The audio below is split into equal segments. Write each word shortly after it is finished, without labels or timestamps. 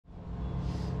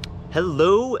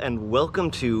Hello and welcome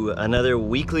to another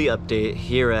weekly update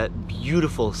here at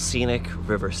beautiful Scenic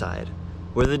Riverside,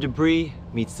 where the debris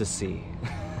meets the sea.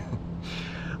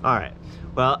 Alright,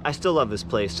 well, I still love this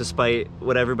place despite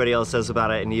what everybody else says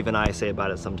about it and even I say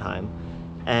about it sometime.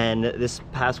 And this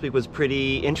past week was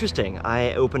pretty interesting.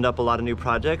 I opened up a lot of new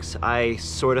projects. I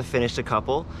sort of finished a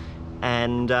couple.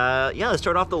 And yeah, let's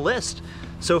start off the list.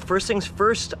 So first things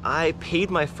first, I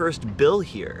paid my first bill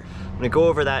here. I'm gonna go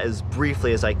over that as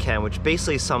briefly as I can, which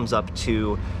basically sums up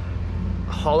to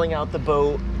hauling out the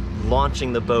boat,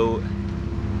 launching the boat,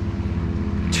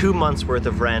 2 months worth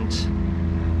of rent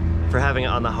for having it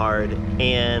on the hard,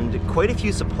 and quite a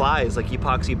few supplies like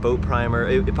epoxy boat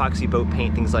primer, epoxy boat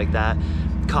paint, things like that.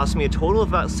 It cost me a total of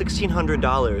about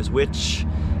 $1,600, which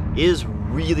is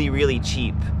really, really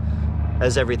cheap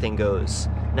as everything goes.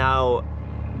 Now,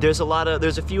 there's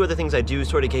a few other things I do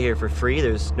sort of get here for free.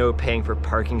 There's no paying for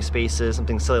parking spaces,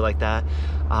 something silly like that.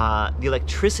 The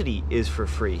electricity is for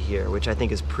free here, which I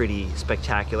think is pretty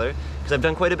spectacular because I've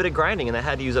done quite a bit of grinding and I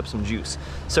had to use up some juice.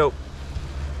 So,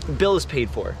 bill is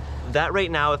paid for. That right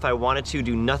now, if I wanted to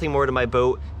do nothing more to my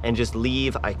boat and just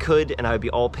leave, I could, and I would be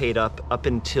all paid up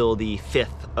until the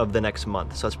 5th of the next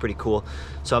month. So that's pretty cool.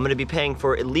 So I'm gonna be paying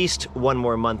for at least one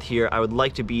more month here. I would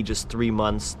like to be just 3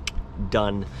 months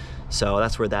done. So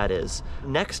that's where that is.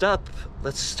 Next up,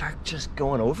 let's start just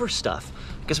going over stuff.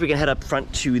 I guess we can head up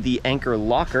front to the anchor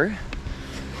locker,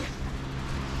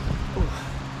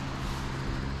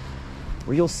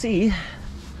 where you'll see,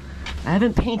 I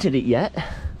haven't painted it yet,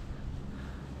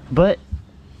 but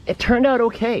it turned out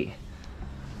okay.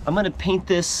 I'm gonna paint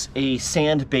this a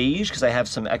sand beige because I have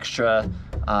some extra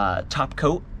top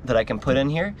coat that I can put in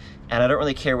here, and I don't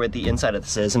really care what the inside of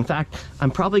this is. In fact, I'm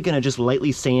probably gonna just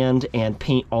lightly sand and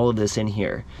paint all of this in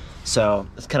here. So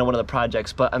it's kind of one of the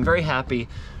projects, but I'm very happy.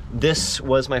 This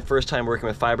was my first time working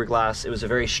with fiberglass. It was a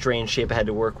very strange shape I had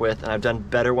to work with, and I've done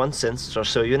better ones since, which I'll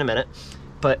show you in a minute.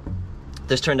 But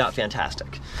this turned out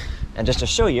fantastic. And just to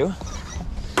show you,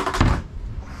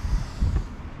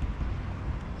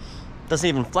 doesn't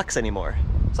even flex anymore.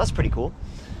 So that's pretty cool.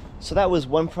 So that was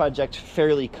one project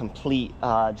fairly complete,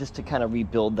 just to kind of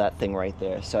rebuild that thing right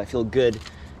there. So I feel good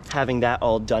having that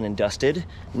all done and dusted.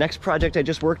 Next project I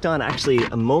just worked on, actually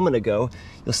a moment ago,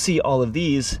 you'll see all of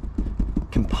these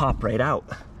can pop right out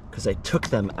because I took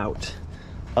them out.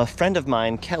 A friend of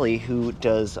mine, Kelly, who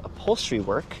does upholstery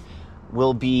work,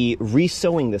 will be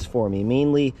re-sewing this for me,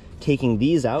 mainly taking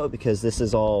these out because this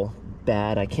is all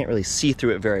bad. I can't really see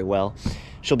through it very well.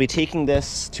 She'll be taking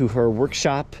this to her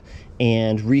workshop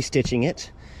and restitching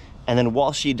it. And then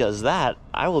while she does that,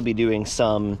 I will be doing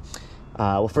some,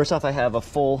 well, first off, I have a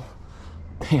full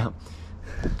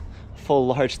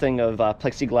large thing of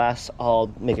plexiglass.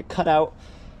 I'll make a cutout,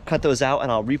 cut those out,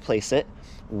 and I'll replace it.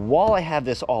 While I have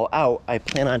this all out, I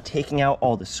plan on taking out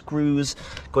all the screws,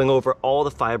 going over all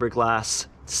the fiberglass,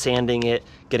 sanding it,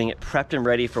 getting it prepped and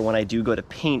ready for when I do go to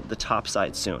paint the top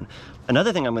side soon.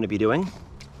 Another thing I'm gonna be doing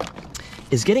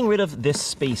is getting rid of this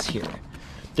space here.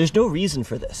 There's no reason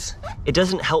for this. It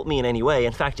doesn't help me in any way.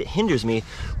 In fact, it hinders me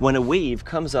when a wave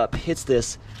comes up, hits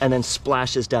this, and then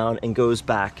splashes down and goes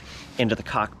back into the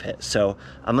cockpit. So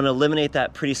I'm gonna eliminate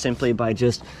that pretty simply by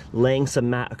just laying some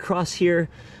mat across here,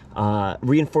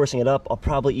 reinforcing it up. I'll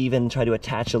probably even try to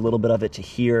attach a little bit of it to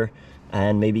here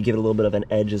and maybe give it a little bit of an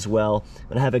edge as well. I'm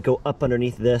gonna have it go up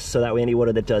underneath this so that way any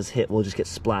water that does hit will just get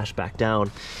splashed back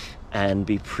down and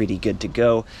be pretty good to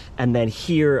go. And then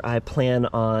here I plan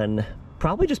on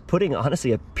probably just putting,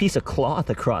 honestly, a piece of cloth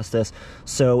across this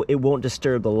so it won't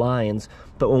disturb the lines,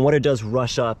 but when water does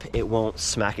rush up, it won't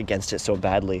smack against it so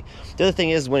badly. The other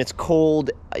thing is when it's cold,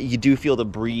 you do feel the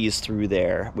breeze through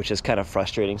there, which is kind of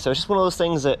frustrating. So it's just one of those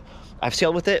things that I've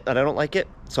sailed with it and I don't like it,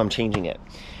 so I'm changing it.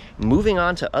 Moving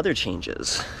on to other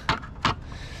changes.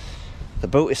 The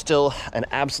boat is still an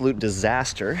absolute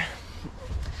disaster.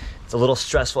 It's a little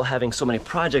stressful having so many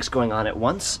projects going on at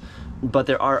once, but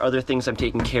there are other things I'm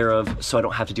taking care of so I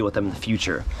don't have to deal with them in the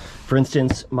future. For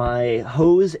instance, my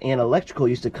hose and electrical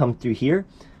used to come through here.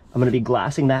 I'm gonna be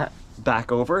glassing that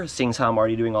back over, seeing as how I'm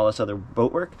already doing all this other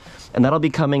boat work, and that'll be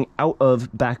coming out of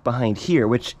back behind here,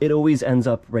 which it always ends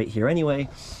up right here anyway.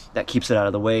 That keeps it out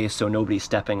of the way so nobody's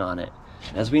stepping on it.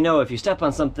 As we know, if you step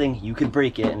on something, you could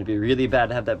break it, and it'd be really bad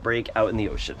to have that break out in the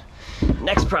ocean.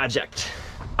 Next project.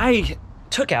 I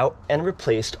took out and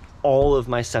replaced all of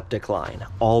my septic line,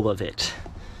 all of it,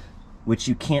 which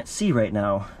you can't see right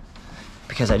now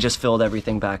because I just filled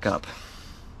everything back up.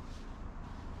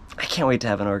 I can't wait to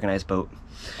have an organized boat.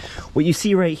 What you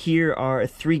see right here are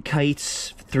 3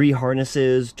 kites, 3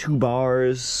 harnesses, 2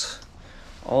 bars,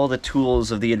 all the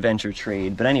tools of the adventure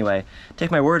trade. But anyway, take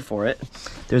my word for it,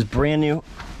 there's brand new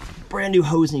brand new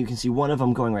hosing. You can see one of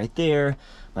them going right there.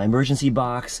 My emergency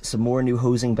box, some more new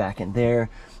hosing back in there.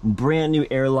 Brand new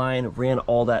airline, ran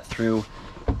all that through.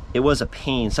 It was a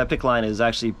pain. Septic line is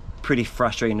actually pretty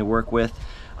frustrating to work with.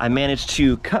 I managed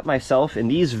to cut myself in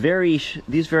these very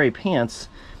pants,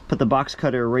 put the box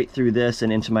cutter right through this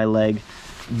and into my leg,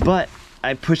 but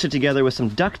I pushed it together with some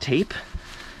duct tape,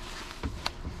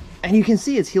 and you can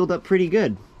see it's healed up pretty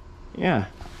good. Yeah,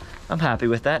 I'm happy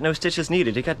with that. No stitches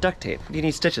needed. It got duct tape. What do you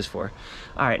need stitches for?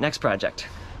 All right, next project.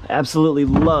 I absolutely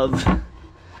love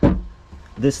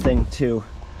this thing too.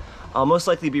 I'll most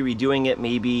likely be redoing it,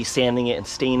 maybe sanding it and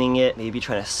staining it, maybe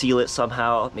trying to seal it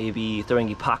somehow, maybe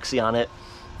throwing epoxy on it.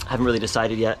 I haven't really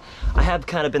decided yet. I have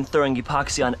kind of been throwing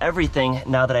epoxy on everything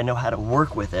now that I know how to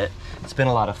work with it. It's been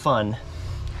a lot of fun.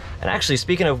 And actually,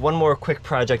 speaking of one more quick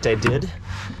project I did,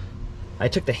 I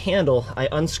took the handle, I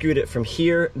unscrewed it from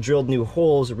here, drilled new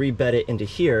holes, rebed it into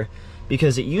here,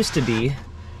 because it used to be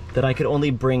that I could only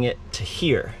bring it to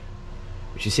here,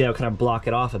 which you see I would kind of block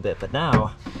it off a bit, but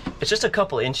now it's just a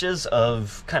couple inches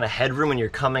of kind of headroom when you're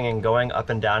coming and going up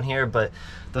and down here, but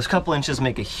those couple inches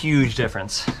make a huge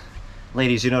difference.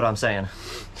 Ladies, you know what I'm saying.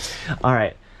 All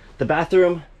right, the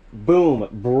bathroom, boom,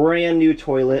 brand new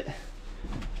toilet,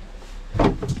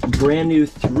 brand new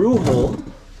through hole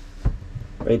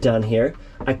right down here.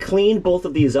 I cleaned both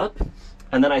of these up,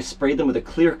 and then I sprayed them with a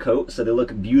clear coat so they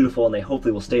look beautiful and they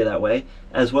hopefully will stay that way.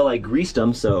 As well, I greased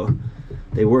them so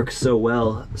they work so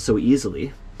well, so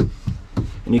easily.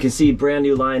 And you can see brand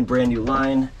new line, brand new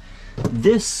line.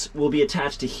 This will be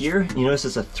attached to here. You notice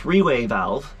it's a three-way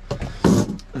valve.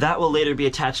 That will later be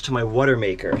attached to my water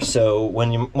maker. So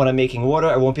when I'm making water,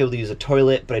 I won't be able to use a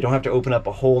toilet, but I don't have to open up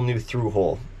a whole new through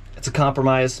hole. It's a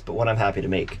compromise, but one I'm happy to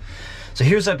make. So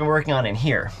here's what I've been working on in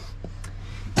here.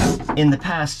 In the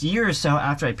past year or so,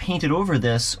 after I painted over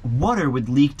this, water would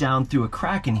leak down through a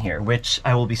crack in here, which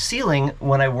I will be sealing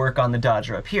when I work on the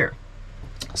Dodger up here.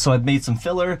 So I've made some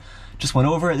filler, just went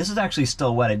over it. This is actually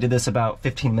still wet. I did this about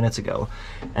 15 minutes ago.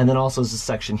 And then also is this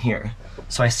section here.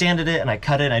 So I sanded it and I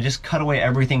cut it, and I just cut away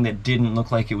everything that didn't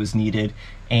look like it was needed.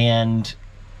 And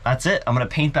that's it. I'm gonna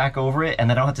paint back over it, and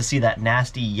then I don't have to see that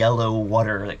nasty yellow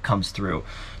water that comes through.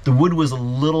 The wood was a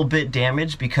little bit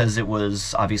damaged because it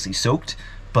was obviously soaked,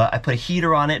 but I put a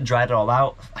heater on it, dried it all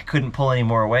out. I couldn't pull any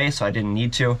more away, so I didn't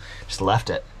need to, just left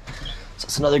it. So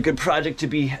it's another good project to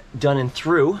be done and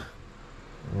through.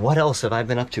 What else have I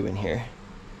been up to in here?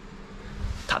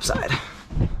 Topside.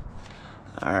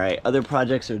 All right, other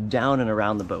projects are down and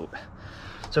around the boat.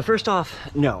 So first off,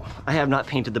 no, I have not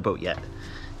painted the boat yet,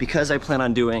 because I plan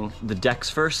on doing the decks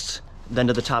first, then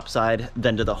to the top side,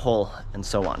 then to the hull, and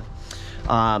so on.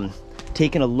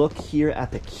 Taking a look here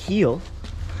at the keel,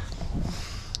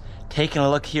 taking a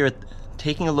look here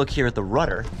at the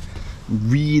rudder.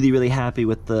 Really, really happy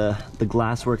with the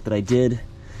glass work that I did.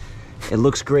 It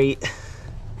looks great.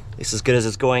 It's as good as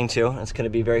it's going to. It's going to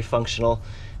be very functional,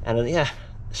 and yeah,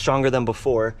 stronger than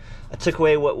before. I took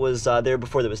away what was there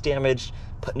before that was damaged,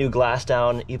 put new glass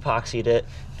down, epoxied it,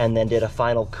 and then did a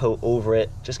final coat over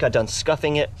it. Just got done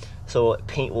scuffing it so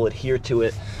paint will adhere to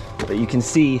it. But you can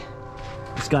see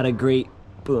it's got a great,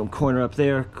 boom, corner up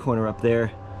there,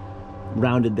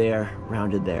 rounded there,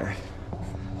 rounded there.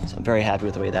 So I'm very happy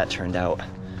with the way that turned out.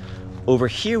 Over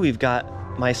here we've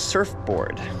got my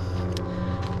surfboard.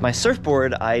 My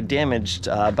surfboard I damaged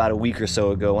about a week or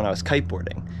so ago when I was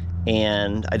kiteboarding.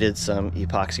 And I did some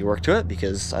epoxy work to it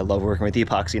because I love working with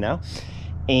epoxy now.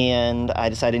 And I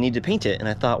decided I needed to paint it. And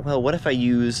I thought, well, what if I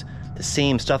use the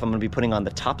same stuff I'm gonna be putting on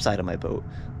the top side of my boat?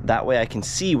 That way I can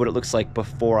see what it looks like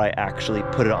before I actually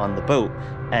put it on the boat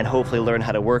and hopefully learn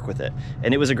how to work with it.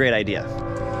 And it was a great idea.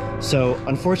 So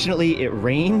unfortunately it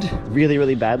rained really,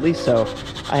 really badly. So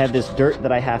I have this dirt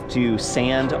that I have to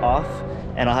sand off,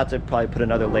 and I'll have to probably put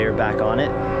another layer back on it.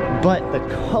 But the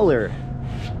color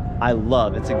I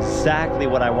love. It's exactly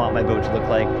what I want my boat to look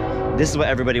like. This is what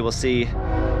everybody will see.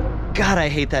 God, I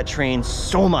hate that train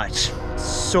so much,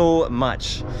 so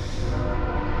much.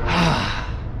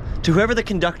 To whoever the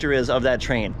conductor is of that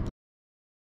train.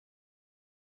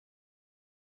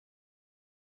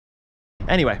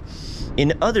 Anyway,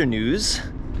 in other news,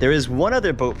 there is one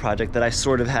other boat project that I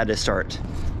sort of had to start.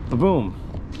 Boom.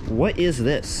 What is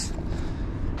this?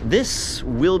 This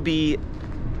will be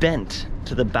bent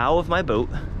to the bow of my boat,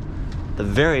 the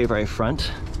very, very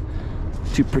front,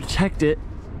 to protect it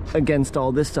against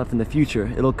all this stuff in the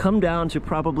future. It'll come down to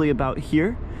probably about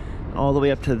here, all the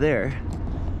way up to there.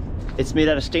 It's made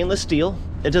out of stainless steel.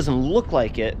 It doesn't look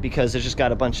like it because it's just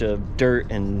got a bunch of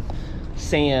dirt and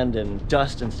sand and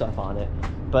dust and stuff on it.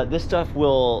 But this stuff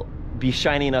will be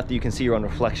shiny enough that you can see your own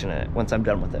reflection in it once I'm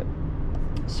done with it.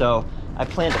 So I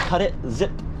plan to cut it,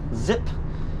 zip, zip,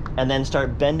 and then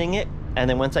start bending it. And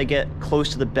then once I get close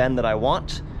to the bend that I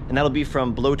want, and that'll be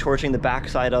from blow torching the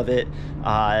backside of it,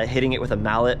 hitting it with a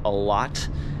mallet a lot.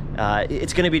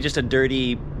 It's gonna be just a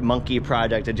dirty monkey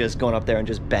project of just going up there and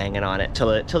just banging on it till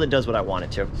it does what I want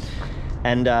it to.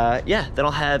 And yeah, then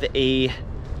I'll have a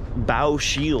bow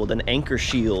shield, an anchor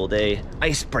shield, a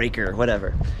icebreaker,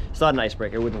 whatever. It's not an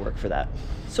icebreaker, it wouldn't work for that.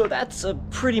 So that's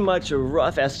pretty much a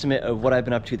rough estimate of what I've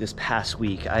been up to this past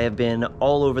week. I have been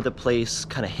all over the place,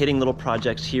 kind of hitting little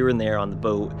projects here and there on the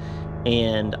boat,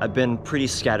 and I've been pretty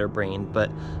scatterbrained,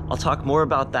 but I'll talk more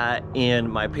about that in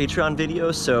my Patreon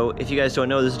video. So if you guys don't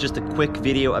know, this is just a quick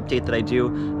video update that I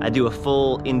do. I do a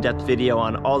full in-depth video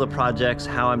on all the projects,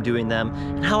 how I'm doing them,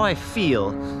 and how I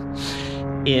feel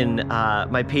in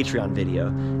my Patreon video.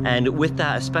 And with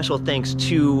that, a special thanks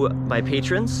to my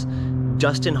patrons.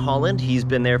 Dustin Holland, he's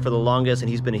been there for the longest and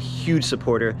he's been a huge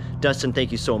supporter. Dustin,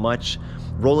 thank you so much.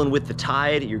 Rolling with the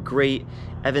Tide, you're great.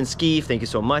 Evan Skeef, thank you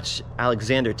so much.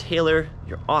 Alexander Taylor,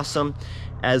 you're awesome.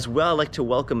 As well, I'd like to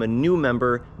welcome a new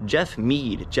member, Jeff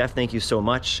Mead. Jeff, thank you so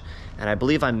much. And I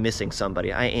believe I'm missing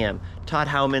somebody. I am. Todd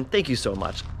Howman, thank you so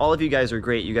much. All of you guys are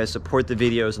great. You guys support the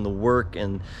videos and the work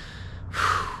and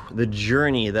the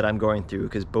journey that I'm going through,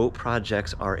 because boat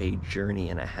projects are a journey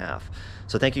and a half.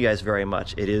 So thank you guys very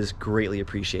much. It is greatly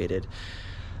appreciated.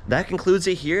 That concludes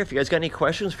it here. If you guys got any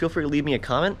questions, feel free to leave me a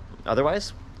comment.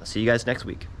 Otherwise, I'll see you guys next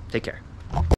week. Take care.